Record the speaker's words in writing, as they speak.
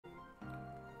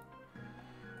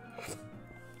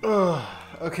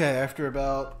Okay, after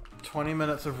about 20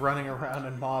 minutes of running around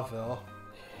in Mauville.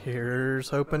 Here's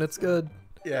hoping it's good.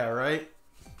 Yeah, right?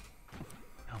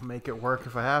 I'll make it work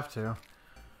if I have to.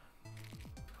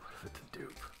 What if it's a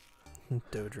dupe?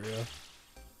 Dodrio.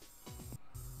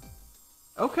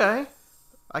 Okay.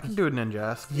 I can do a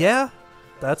ninja. Yeah,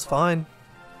 that's fine.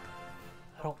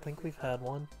 I don't think we've had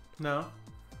one. No.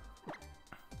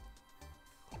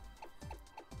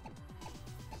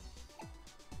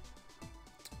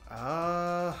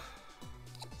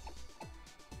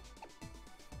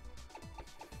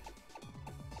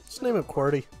 Just name it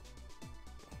QWERTY.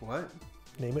 What?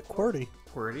 Name it QWERTY.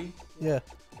 QWERTY? Yeah.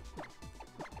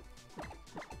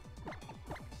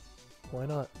 Why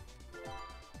not?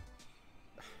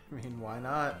 I mean, why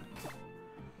not?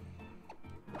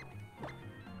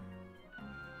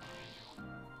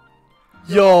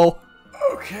 Yo!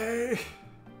 Okay.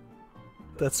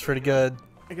 That's pretty good.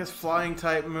 I guess flying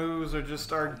type moves are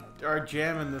just our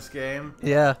jam in this game.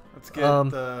 Yeah. Let's get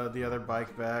the other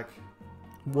bike back.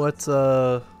 Let's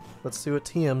see what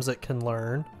TMs it can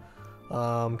learn.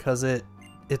 Cause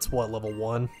it's what, level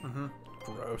 1? Mm-hmm.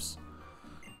 Gross.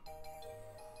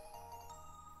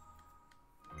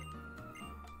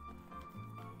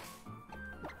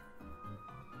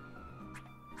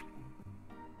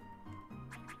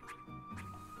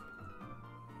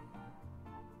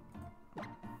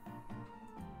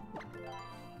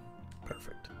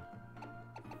 Perfect.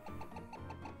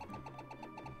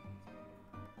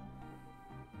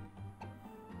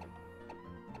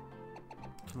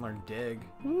 Can learn dig.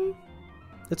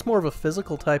 It's more of a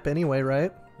physical type anyway,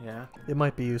 right? Yeah. It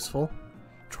might be useful.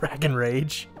 Dragon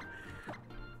Rage.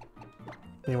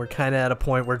 I mean, we're kind of at a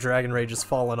point where Dragon Rage has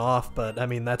fallen off, but I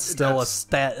mean, that's still a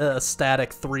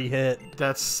static 3-hit.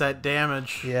 That's set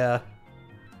damage. Yeah.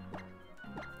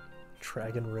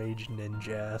 Dragon Rage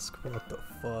Ninjask. What the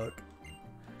fuck?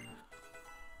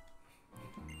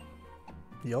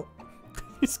 Yup.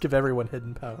 Just give everyone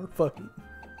hidden power. Fuck it.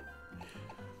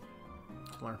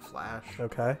 Learn flash.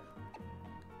 Okay.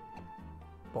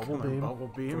 Bubble Learn Beam.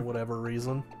 Bubble Beam. For whatever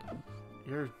reason.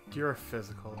 You're a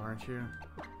physical, aren't you?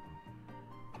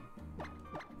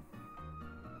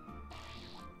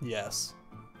 Yes.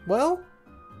 Well.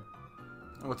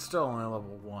 Well, it's still only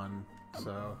level 1,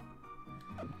 so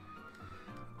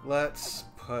let's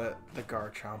put the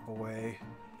Garchomp away.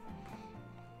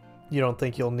 You don't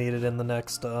think you'll need it in the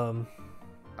next, I'll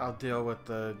deal with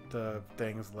the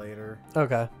things later.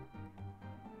 Okay.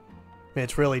 I mean,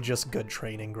 it's really just good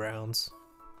training grounds.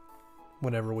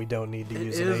 Whenever we don't need to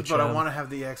use an HM. It is, but I want to have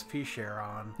the XP share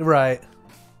on. Right.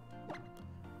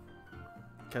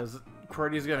 Because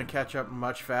QWERTY's going to catch up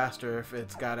much faster if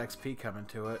it's got XP coming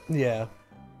to it. Yeah.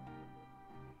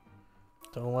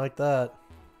 Don't like that.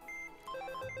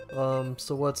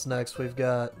 So what's next? We've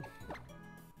got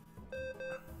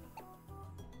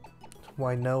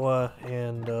Wainoa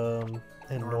and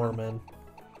Norman.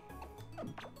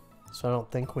 So I don't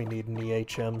think we need any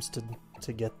HMs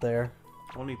to get there.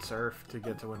 We'll need Surf to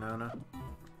get to Winona.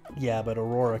 Yeah, but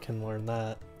Aurora can learn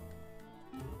that.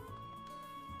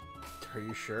 Are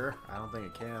you sure? I don't think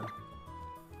it can.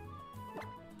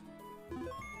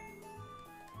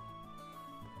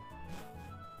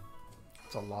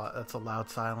 It's a lot. That's a loud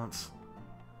silence.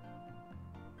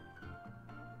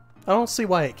 I don't see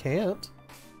why it can't.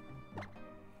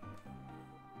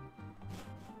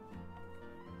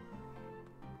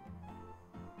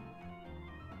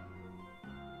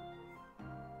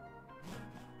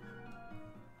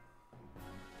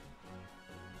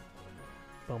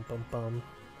 Bum bum bum.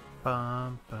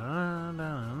 Bum, ba,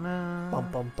 da, da.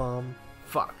 Bum bum bum.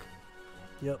 Fuck.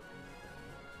 Yep.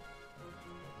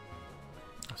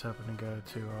 I was hoping to go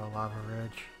to Lava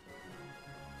Ridge.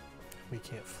 We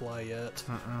can't fly yet.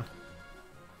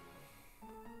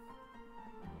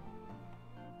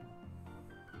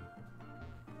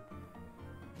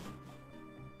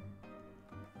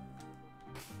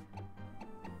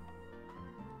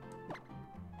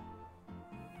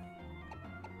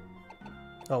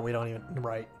 Oh, we don't even...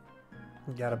 Right.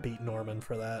 We gotta beat Norman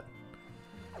for that.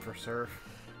 For Surf.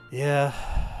 Yeah.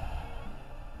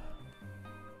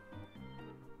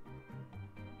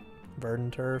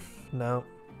 Verdant Turf? No.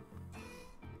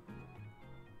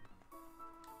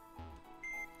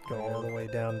 Go all the way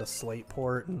down to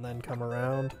Slateport and then come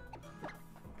around.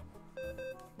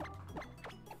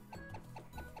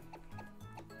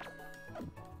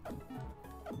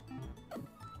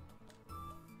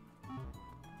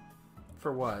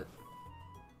 For what?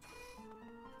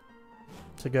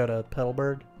 To go to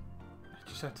Petalburg? I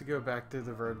just have to go back to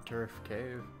the Verdant Turf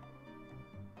cave.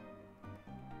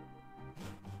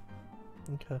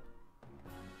 Okay.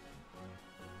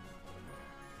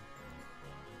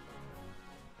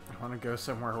 want to go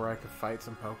somewhere where I could fight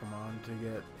some Pokemon to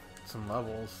get some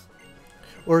levels.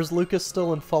 Or is Lucas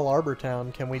still in Fall Arbor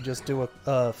Town? Can we just do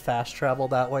a fast travel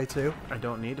that way too? I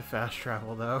don't need to fast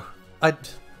travel though.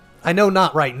 I know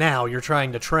not right now. You're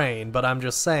trying to train, but I'm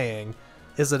just saying,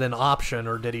 is it an option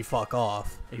or did he fuck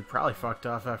off? He probably fucked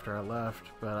off after I left,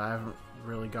 but I haven't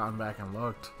really gone back and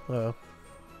looked. Oh.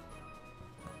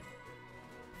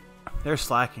 They're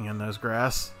slacking in those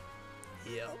grass.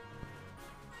 Yeah.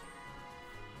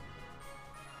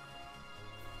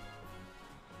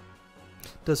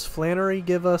 Does Flannery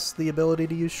give us the ability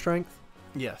to use strength?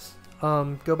 Yes.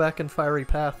 Go back in Fiery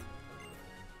Path.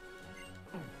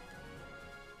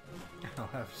 I don't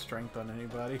have strength on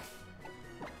anybody.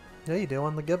 Yeah, you do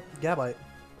on the Gabite.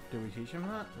 Did we teach him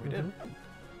that? We did.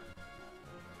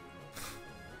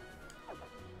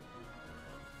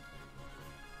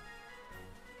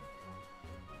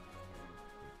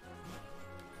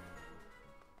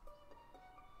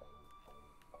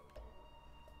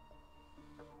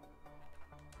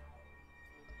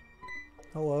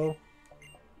 Hello.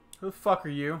 Who the fuck are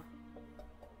you?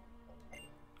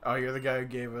 Oh, you're the guy who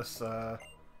gave us, The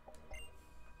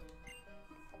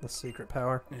secret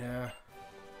power. Yeah.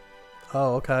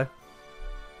 Oh, okay.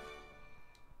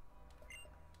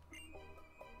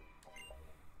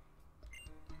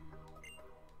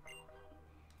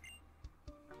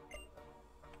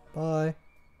 Bye.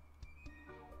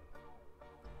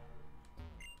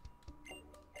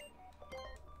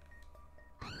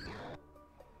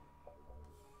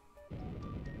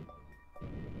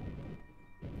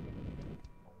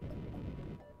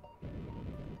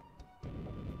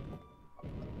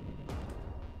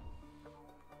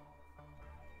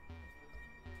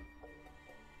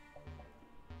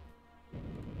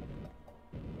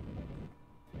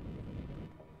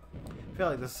 I feel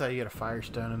like this is how you get a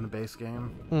Firestone in the base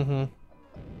game. Mm-hmm.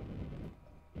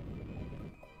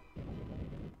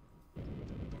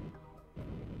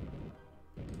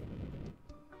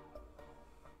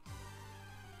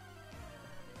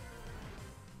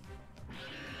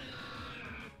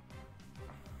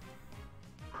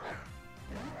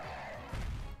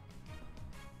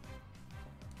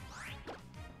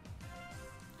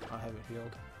 I'll have it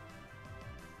healed.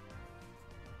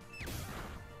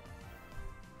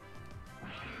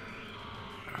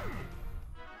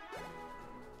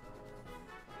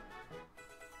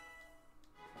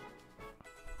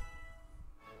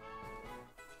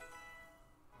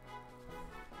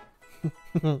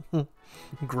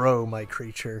 Grow, my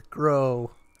creature. Grow.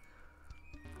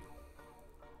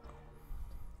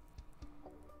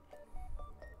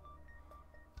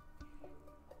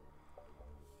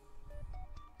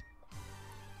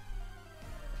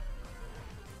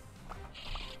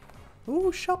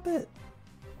 Ooh, shop it.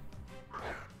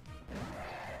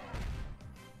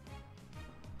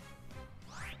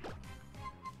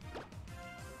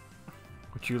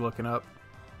 What you looking up?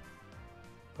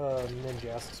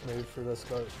 Ninjask's move for this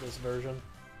version.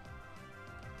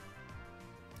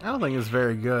 I don't think it's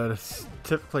very good. It's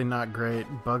typically not great.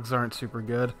 Bugs aren't super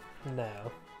good.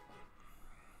 No.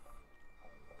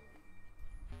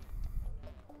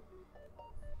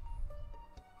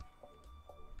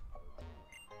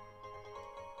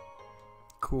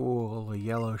 Cool, a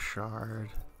yellow shard.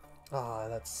 Ah,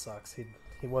 that sucks. He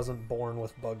wasn't born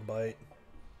with bug bite.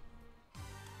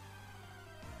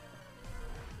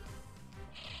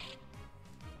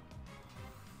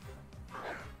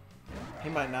 He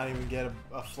might not even get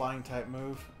a flying type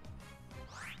move.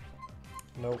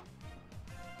 Nope.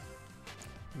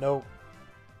 Nope.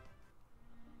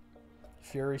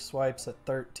 Fury Swipes at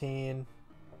 13.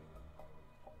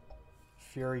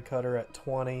 Fury Cutter at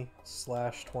 20.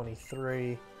 Slash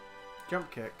 23.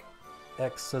 Jump kick.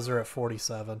 X Scissor at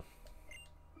 47.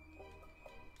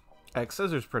 X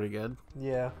Scissor's pretty good.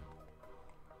 Yeah.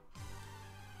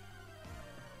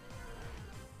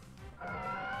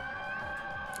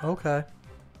 Okay.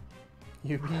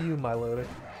 You be you, my loader.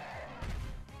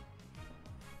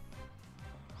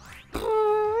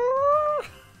 Ooh,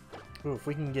 if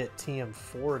we can get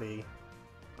TM40,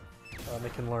 we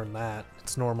can learn that.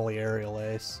 It's normally Aerial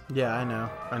Ace. Yeah, I know.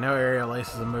 I know Aerial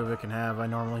Ace is a move it can have. I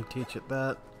normally teach it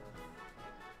that.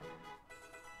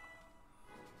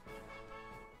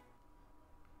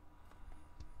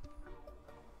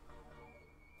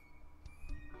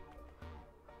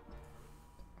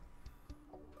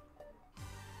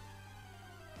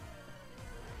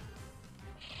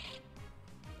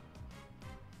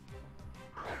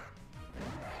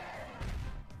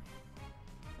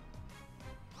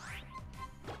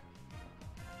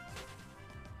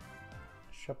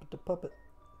 Shuppet the puppet.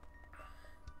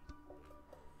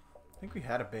 I think we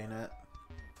had a bayonet.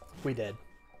 We did.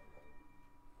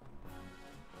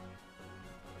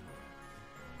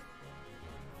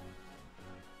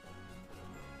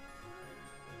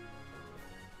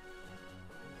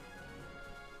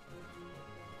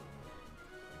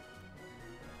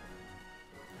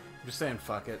 just saying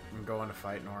fuck it and going to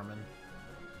fight Norman.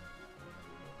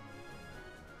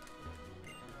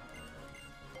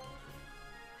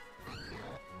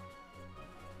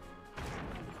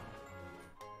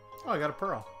 Oh, I got a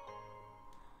pearl.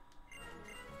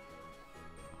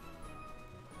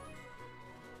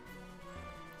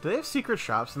 Do they have secret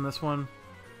shops in this one?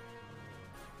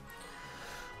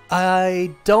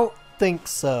 I don't think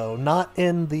so. Not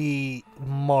in the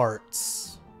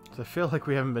marts. I feel like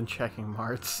we haven't been checking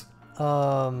marts.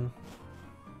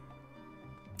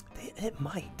 It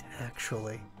might,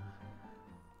 actually.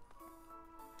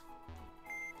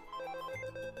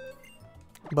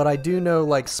 But I do know,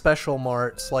 like, special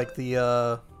marts, like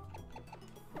the,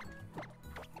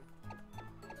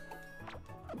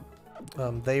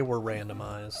 they were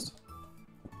randomized.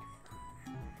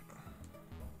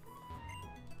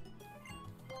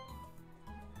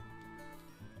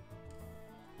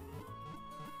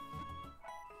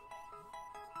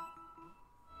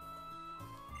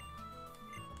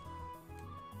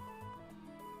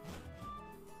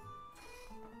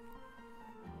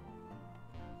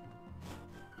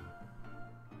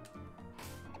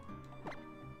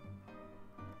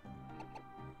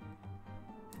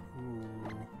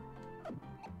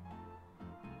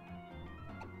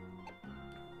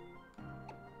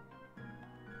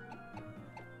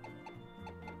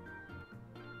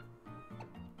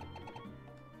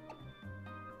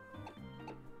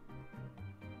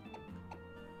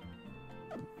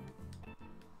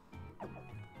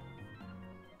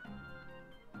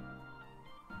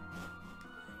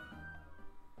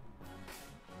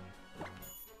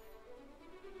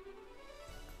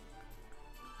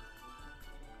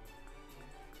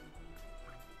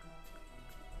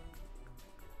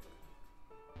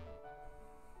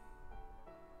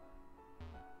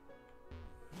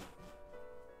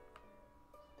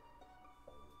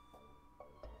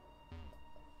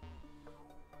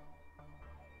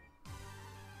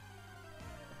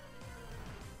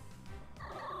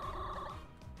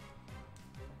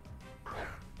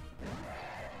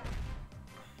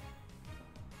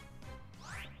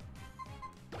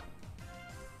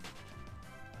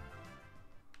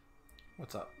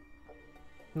 What's up?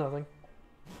 Nothing.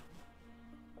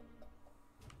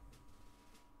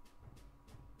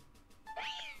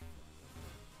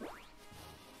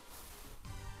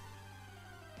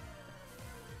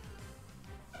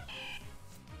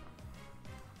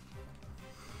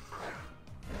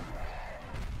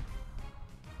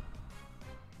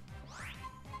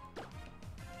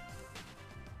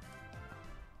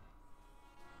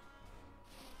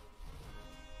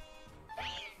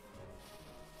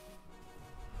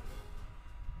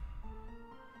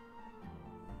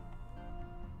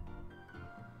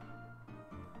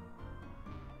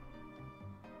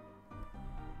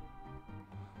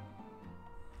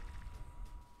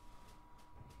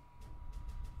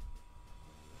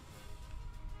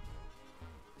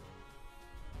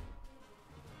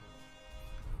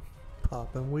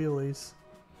 Popping wheelies.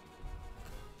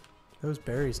 Those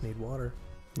berries need water.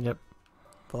 Yep.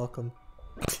 Fuck 'em.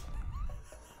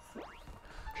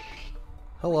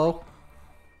 Hello.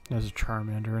 There's a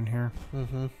Charmander in here.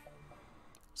 Mm-hmm.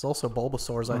 There's also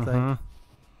Bulbasaurs, I think.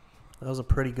 That was a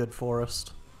pretty good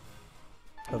forest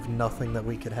of nothing that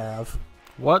we could have.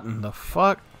 What in the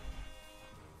fuck?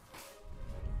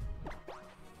 I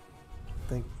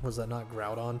think, was that not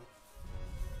Groudon?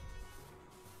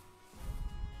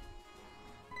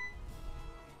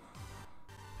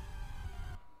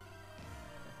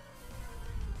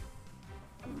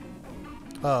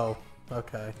 Oh,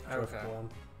 okay. Okay. Driftbloom.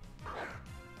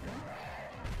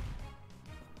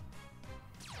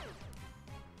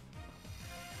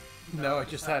 No, it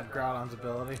just had Groudon's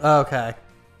ability. Okay.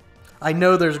 I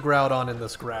know there's Groudon in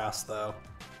this grass, though.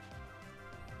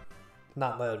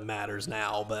 Not that it matters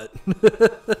now, but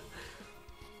that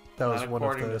was Not one of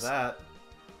according those. to that.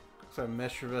 So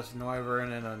Mischievous,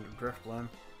 Noivern, and a Driftbloom.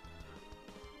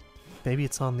 Maybe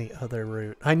it's on the other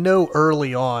route. I know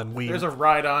early on we... There's a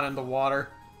Rhydon in the water.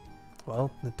 Well,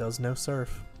 it does no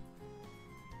surf.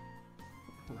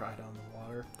 Rhydon the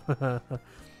water.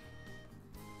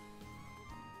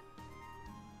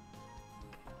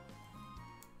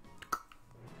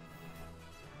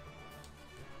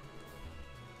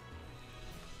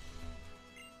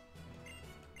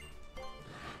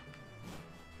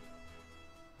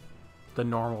 The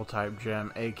normal type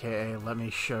gem, aka let me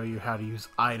show you how to use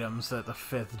items at the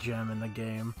 5th gem in the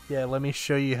game. Yeah, let me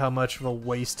show you how much of a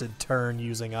wasted turn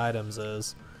using items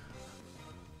is.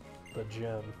 The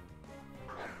gem.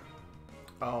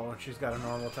 Oh, and she's got a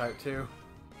normal type too.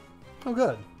 Oh,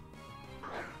 good.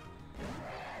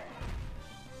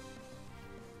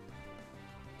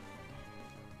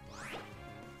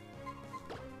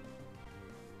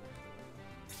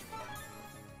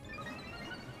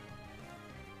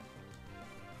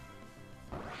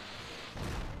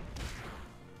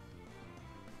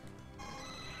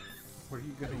 What are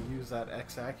you gonna use that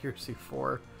X accuracy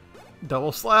for?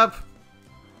 Double slap?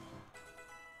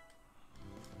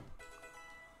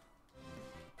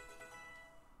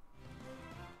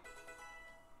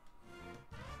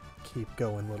 Keep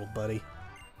going, little buddy.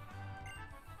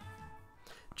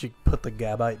 Did you put the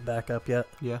Gabite back up yet?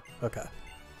 Yeah. Okay.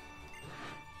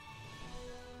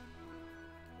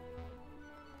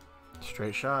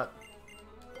 Straight shot.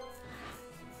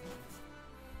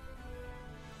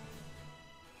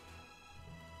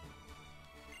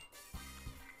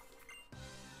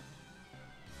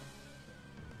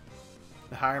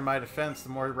 The higher my defense, the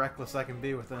more reckless I can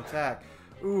be with an attack.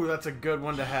 Ooh, that's a good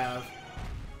one to have.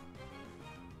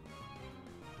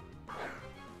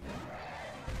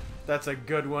 That's a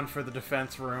good one for the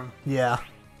defense room. Yeah.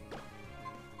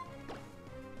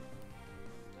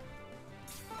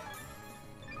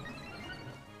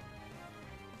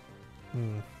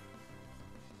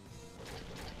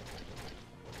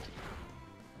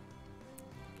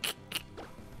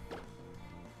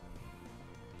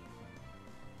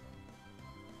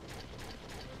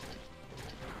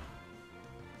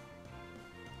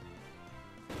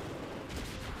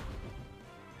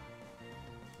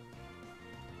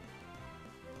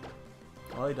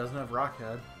 Well, he doesn't have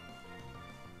Rockhead.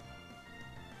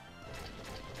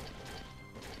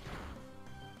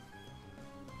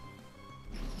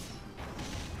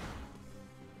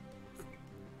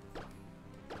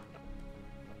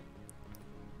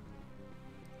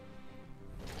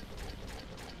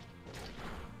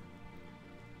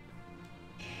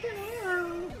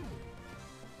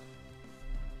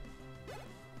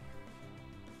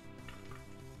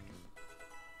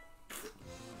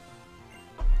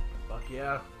 Fuck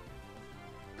yeah.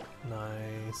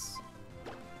 Nice.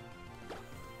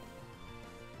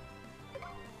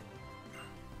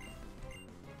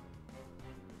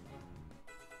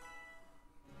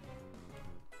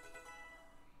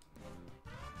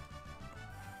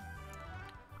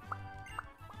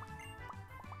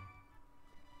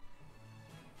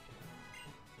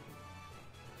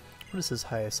 What is his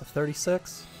highest? A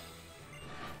 36?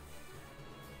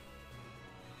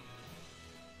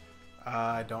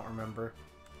 I don't remember.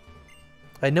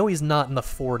 I know he's not in the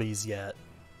 40s yet.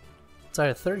 It's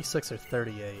either 36 or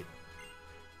 38.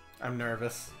 I'm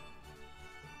nervous.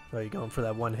 Are you going for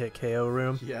that one-hit KO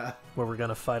room? Yeah. Where we're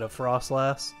gonna fight a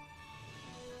Frostlass?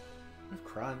 I have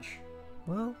Crunch.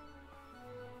 Well,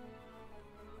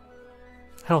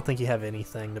 I don't think you have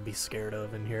anything to be scared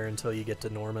of in here until you get to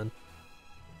Norman.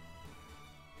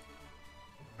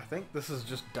 I think this is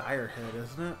just Dire Hit,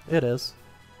 isn't it? It is.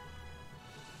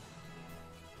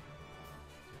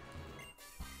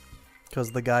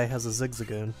 Because the guy has a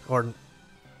Zigzagoon. Or,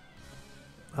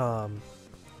 a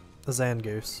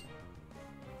Zangoose.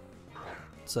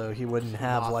 So he wouldn't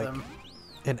have, Moth like, him.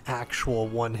 an actual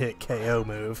one-hit KO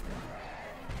move.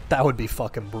 That would be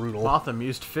fucking brutal. Motham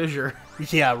used Fissure.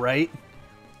 Yeah, right?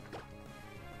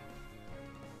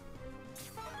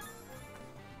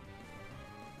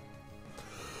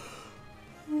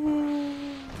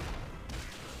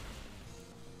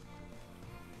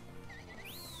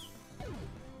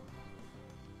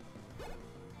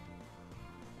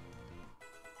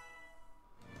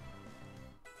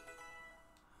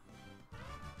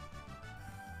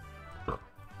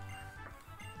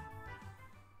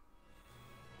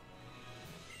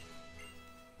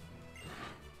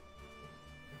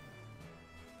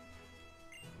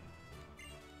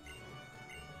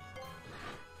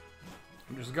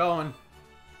 I'm just going.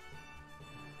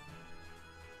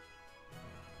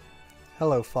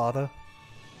 Hello, Father.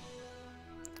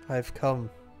 I've come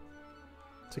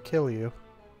to kill you.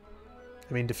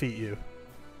 I mean, defeat you.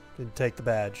 And take the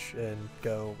badge and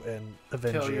go and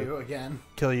avenge Kill you again.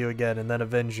 Kill you again and then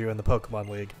avenge you in the Pokemon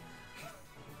League.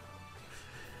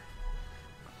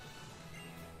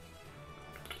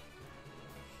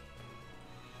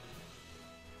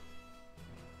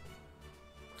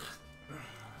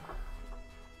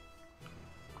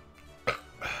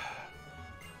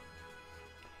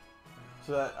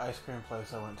 So that ice cream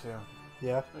place I went to.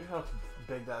 Yeah? Look how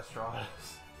big that straw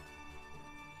is.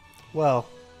 Well,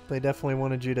 they definitely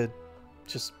wanted you to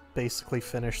just basically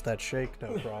finish that shake,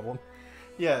 no problem.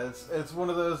 Yeah, it's one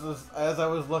of those, as I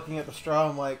was looking at the straw,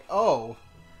 I'm like, oh,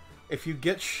 if you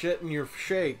get shit in your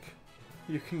shake,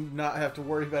 you can not have to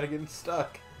worry about it getting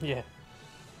stuck. Yeah.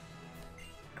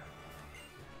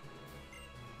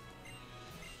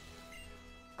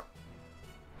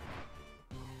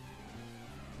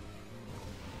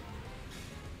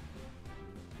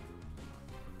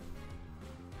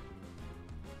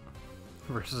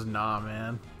 Versus nah,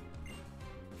 man.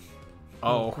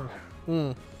 Oh.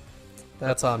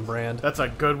 That's on brand. That's a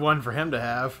good one for him to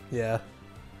have. Yeah.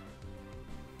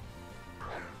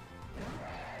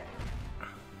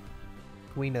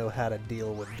 We know how to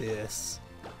deal with this.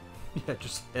 Yeah,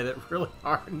 just hit it really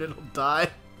hard and it'll die.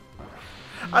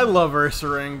 I love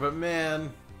Ursaring, but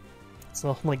man... It's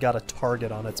only got a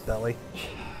target on its belly.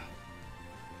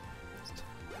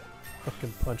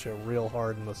 Fucking punch it real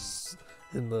hard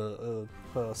in the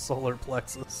solar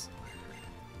plexus.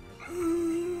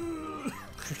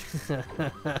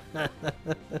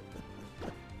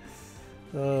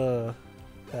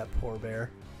 That poor bear.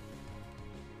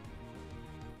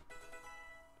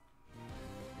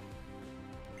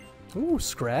 Ooh,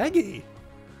 Scraggy.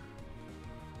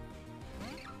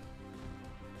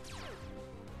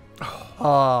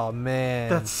 Oh man.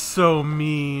 That's so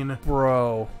mean.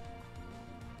 Bro.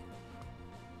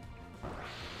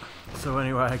 So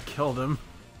anyway, I killed him.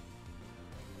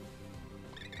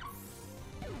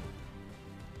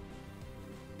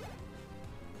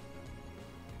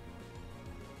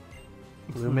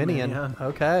 Blue Minion.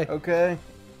 Okay. Okay.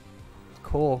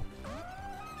 Cool.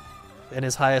 And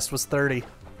his highest was 30.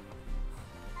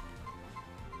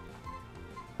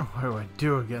 What do I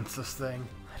do against this thing?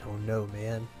 I don't know,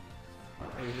 man.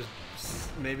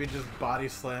 Maybe just body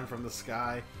slam from the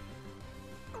sky.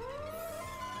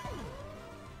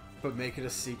 But make it a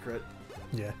secret.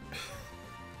 Yeah.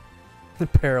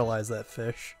 Paralyze that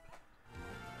fish.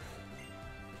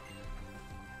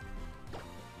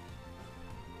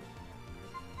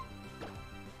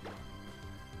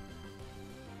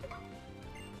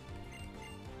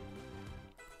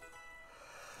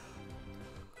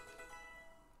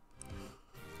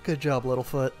 Good job,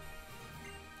 Littlefoot.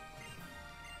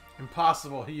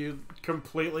 Impossible. You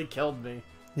completely killed me.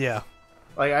 Yeah.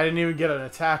 Like, I didn't even get an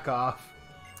attack off.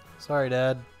 Sorry,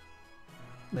 Dad.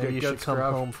 Maybe you Good should come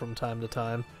scrub. home from time to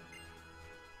time.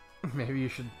 Maybe you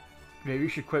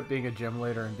should quit being a gym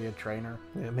leader and be a trainer.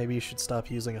 Yeah, maybe you should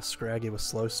stop using a Scraggy with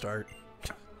slow start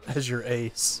as your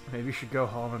ace. Maybe you should go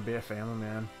home and be a family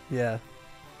man. Yeah.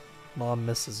 Mom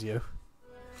misses you.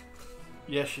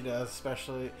 Yes, she does,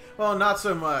 especially... Well, not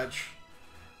so much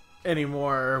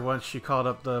anymore once she called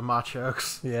up the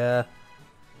Machokes. Yeah.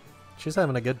 She's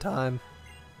having a good time.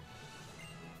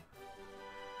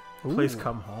 Please Ooh.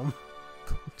 come home.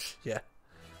 Yeah.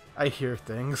 I hear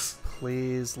things.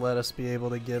 Please let us be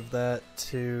able to give that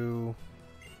to...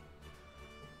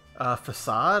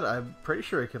 Facade? I'm pretty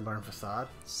sure he could learn Facade.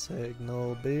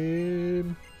 Signal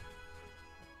Beam.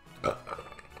 I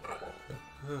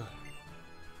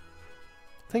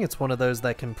think it's one of those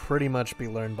that can pretty much be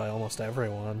learned by almost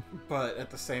everyone. But at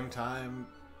the same time,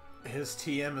 his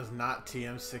TM is not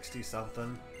TM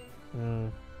 60-something. Hmm.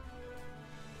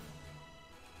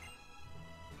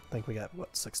 I think we got,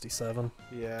 what, 67?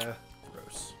 Yeah.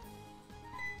 Gross.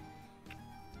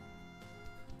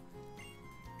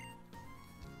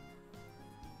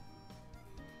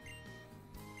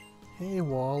 Hey,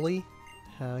 Wally.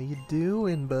 How you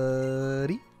doing,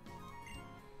 buddy?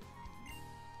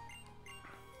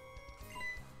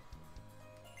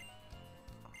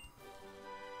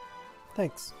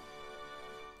 Thanks.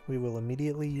 We will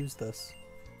immediately use this.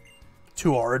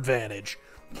 To our advantage.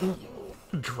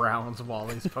 Drowns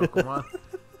Wally's Pokemon.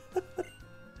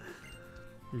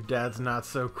 Your dad's not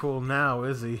so cool now,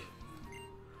 is he?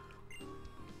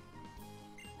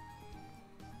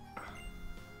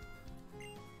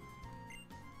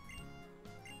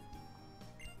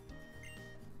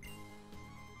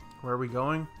 Where are we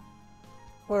going?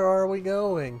 Where are we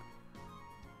going?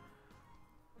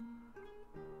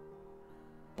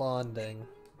 Bonding.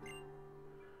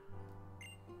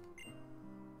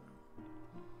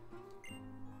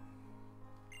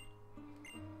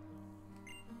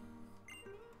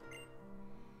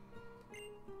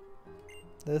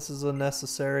 This is a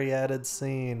necessary added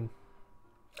scene.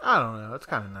 I don't know. It's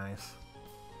kind of nice.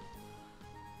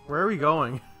 Where are we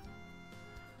going?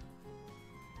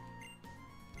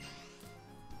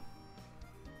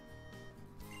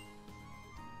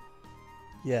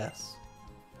 Yes.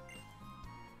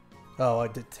 Oh,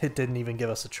 it didn't even give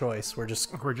us a choice. We're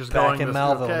just going back in this-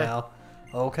 Malville okay. now.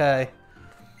 Okay.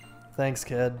 Thanks,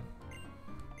 kid.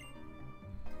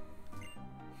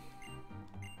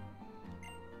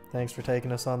 Thanks for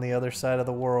taking us on the other side of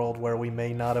the world where we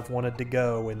may not have wanted to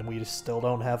go and we still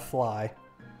don't have fly.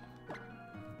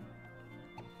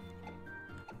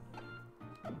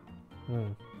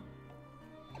 Do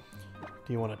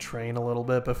you want to train a little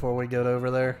bit before we get over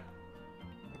there?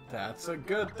 That's a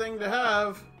good thing to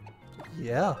have.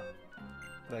 Yeah.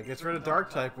 That gets rid of dark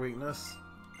type weakness.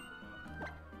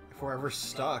 If we're ever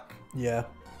stuck. Yeah.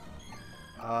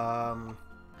 Um,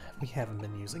 We haven't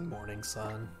been using Morning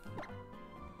Sun.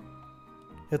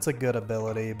 It's a good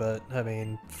ability, but I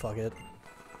mean, fuck it.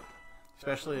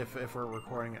 Especially if we're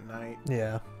recording at night.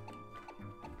 Yeah.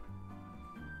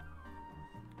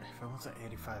 If it wants an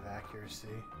 85 accuracy.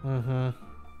 Mm-hmm.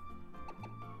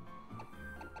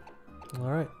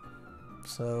 Alright.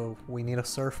 So, we need a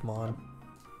surf mod.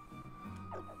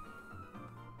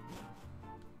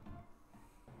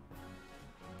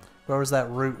 Where was that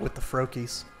route with the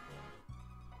Frokies?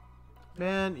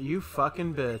 Man, you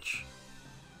fucking bitch.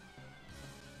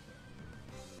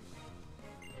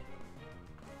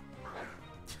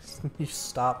 You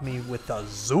stop me with a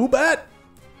Zubat?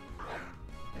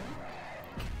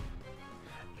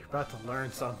 You're about to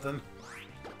learn something.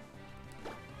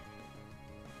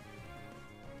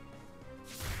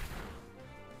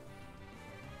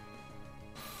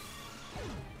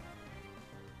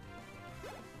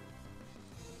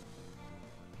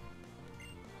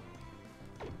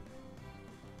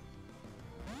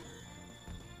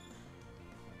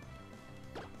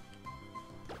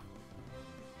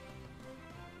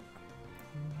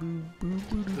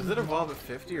 Does it evolve at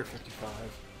 50 or 55?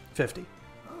 50.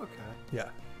 Oh, okay. Yeah.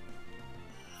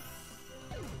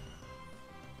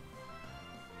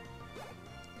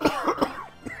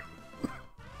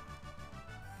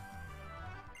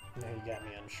 Now you got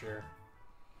me unsure.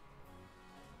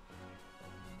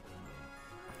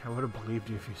 I would have believed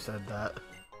you if you said that.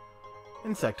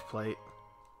 Insect plate.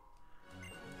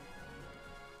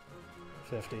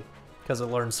 50. Because it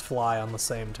learns fly on the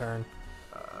same turn.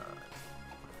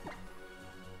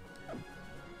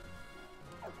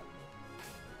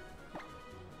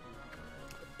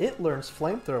 It learns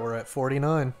flamethrower at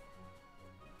 49.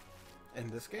 In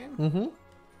this game? Mm-hmm.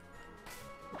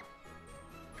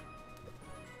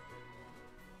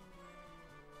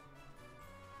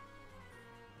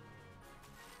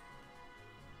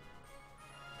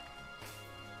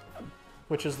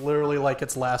 Which is literally like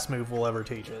its last move we'll ever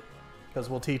teach it. Because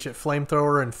we'll teach it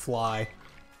flamethrower and fly.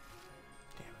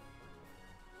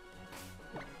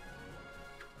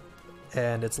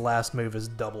 And its last move is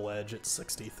double edge at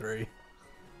 63.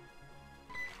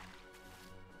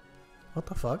 What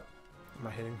the fuck? Am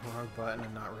I hitting the wrong button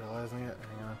and not realizing it?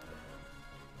 Hang on.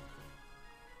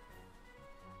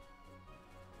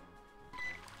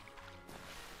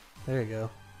 There you go.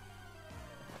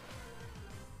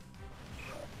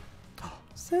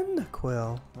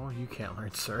 Cyndaquil. Well, you can't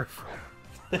learn surf.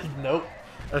 Nope.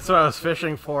 That's what I was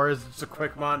fishing for, is just a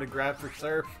quick mon to grab for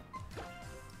surf.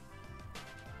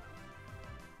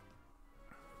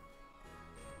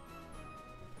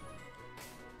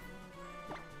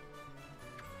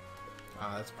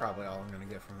 That's probably all I'm going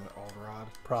to get from the old rod.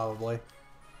 Probably.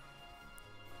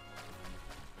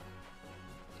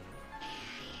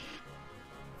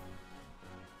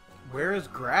 Where is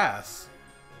grass?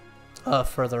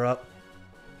 Further up.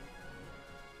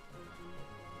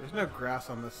 There's no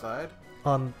grass on this side.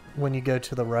 On when you go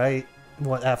to the right,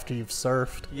 what after you've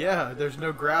surfed. Yeah, there's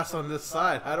no grass on this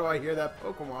side. How do I hear that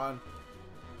Pokemon?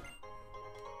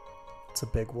 It's a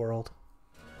big world.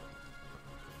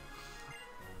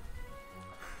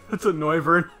 It's a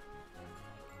Noivern.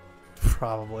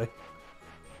 Probably.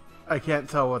 I can't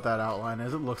tell what that outline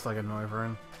is. It looks like a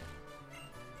Noivern.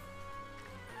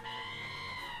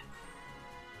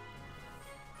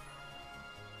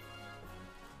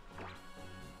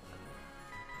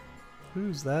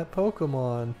 Who's that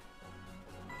Pokemon?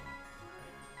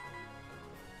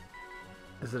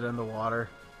 Is it in the water?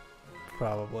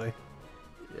 Probably.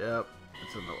 Yep,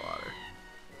 it's in the water.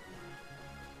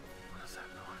 What is that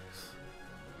noise?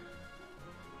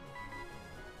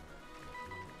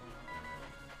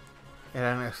 It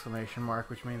had an exclamation mark,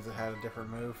 which means it had a different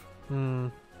move. Hmm.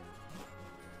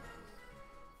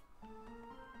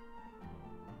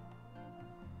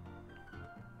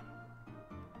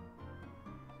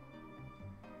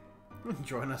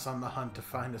 Join us on the hunt to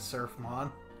find a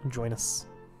Surfmon. Join us.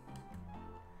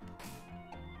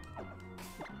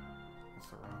 That's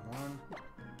the wrong one.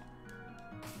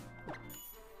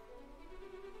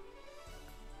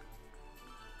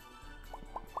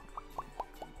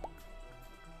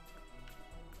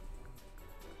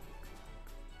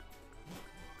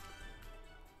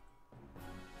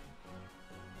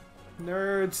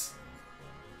 Nerds!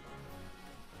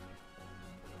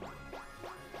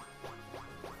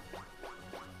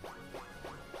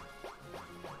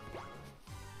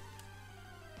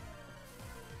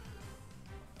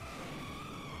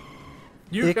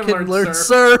 You can learn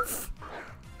surf.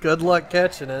 Good luck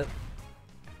catching it.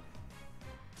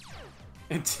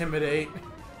 Intimidate.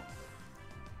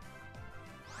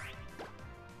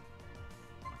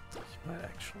 You might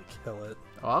actually kill it.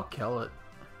 Oh, I'll kill it.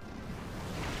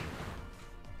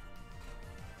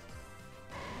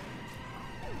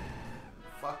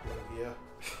 fuck with you.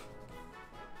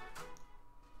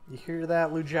 You hear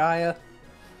that, Lujaya?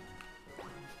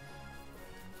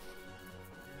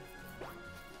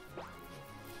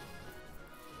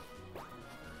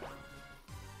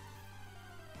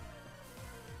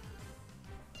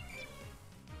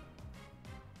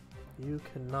 You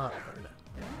cannot learn it.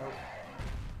 Nope.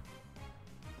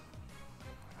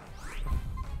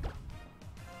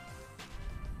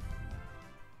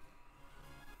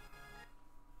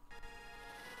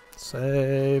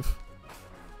 Save.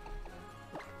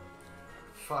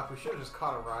 Fuck, we should have just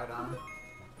caught a ride on.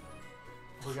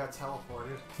 We got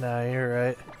teleported. Nah, you're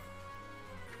right.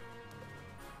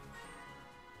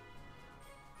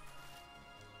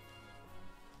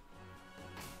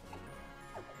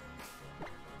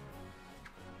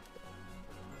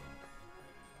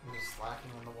 I'm just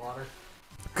slacking in the water.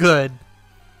 Good.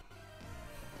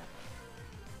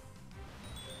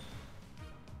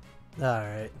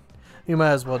 Alright. You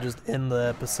might as well just end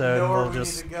the episode. You know where We'll we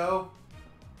just... need to go?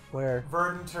 Where?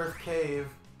 Verdant Turf Cave.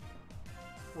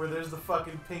 Where there's the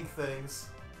fucking pink things.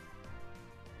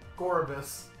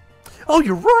 Goribus. Oh,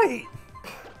 you're right!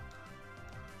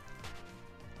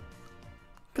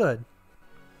 Good.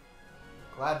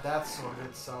 Glad that sorted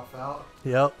itself out.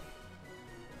 Yep.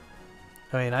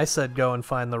 I mean, I said go and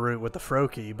find the route with the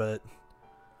Froakie, but...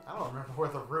 I don't remember where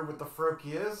the route with the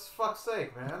Froakie is. Fuck's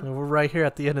sake, man. We're right here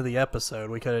at the end of the episode.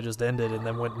 We could have just ended and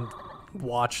then went and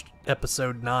watched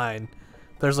episode 9.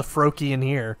 There's a Froakie in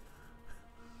here.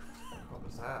 What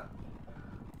was that?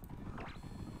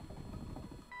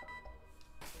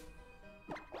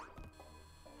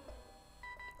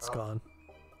 It's gone.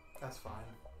 That's fine.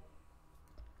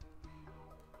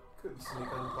 Couldn't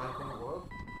sneak on the bike when it woke.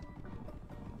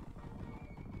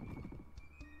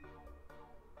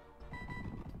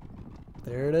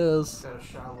 There it is. Got a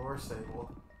Shalor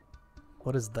Sable.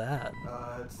 What is that?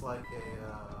 It's like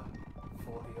a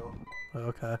full heal.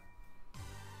 Okay.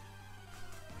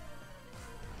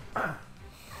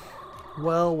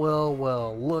 Well, well,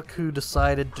 well. Look who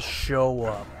decided to show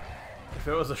up. If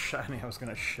it was a shiny, I was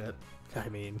gonna shit. I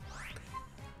mean,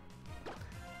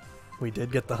 we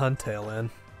did get the Huntail in.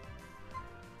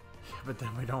 Yeah, but then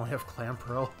we'd only have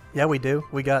Clamperl. Yeah, we do.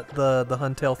 We got the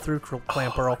Huntail through Clamperl.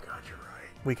 Oh my god, you're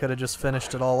right. We could have just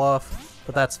finished it all off,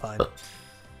 but that's fine.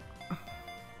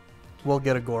 We'll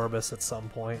get a Goribus at some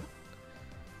point.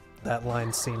 That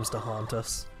line seems to haunt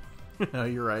us. No,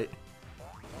 you're right.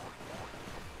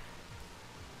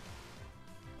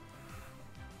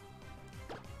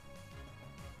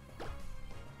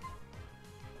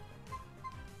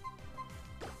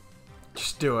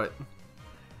 Just do it.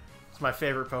 It's my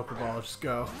favorite Pokeball. Just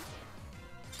go.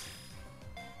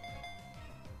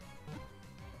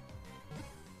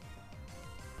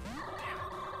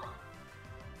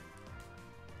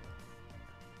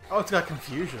 Oh, it's got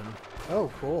confusion.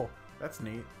 Oh, cool. That's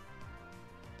neat.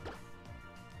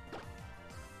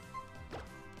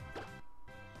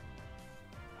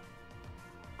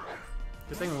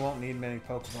 Good thing we won't need many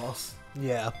Pokeballs.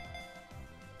 Yeah.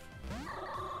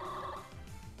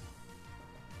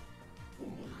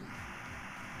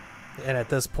 And at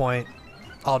this point,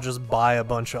 I'll just buy a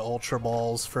bunch of Ultra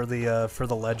Balls for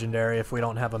the Legendary if we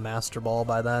don't have a Master Ball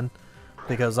by then,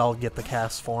 because I'll get the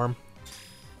cast form.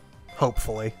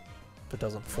 Hopefully, if it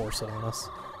doesn't force it on us.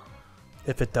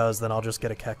 If it does, then I'll just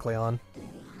get a Kecleon.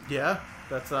 Yeah,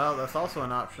 that's also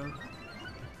an option.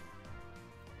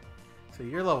 So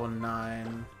you're level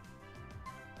 9.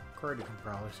 Cordy can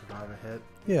probably survive a hit.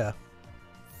 Yeah.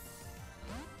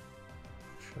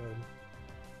 Should.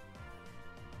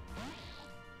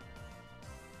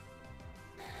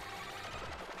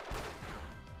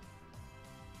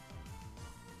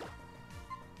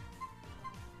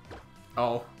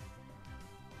 Oh.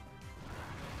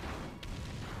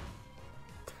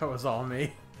 That was all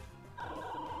me.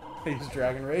 I used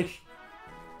Dragon Rage.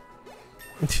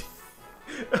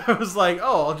 I was like,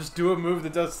 oh, I'll just do a move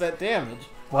that does set damage.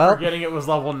 Well, Forgetting it was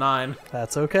level 9.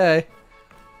 that's okay.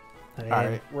 I mean,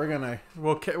 Alright,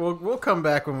 we'll come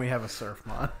back when we have a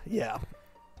Surfmon. yeah.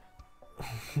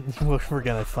 We're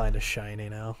gonna find a shiny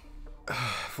now.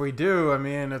 If we do, I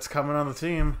mean, it's coming on the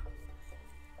team.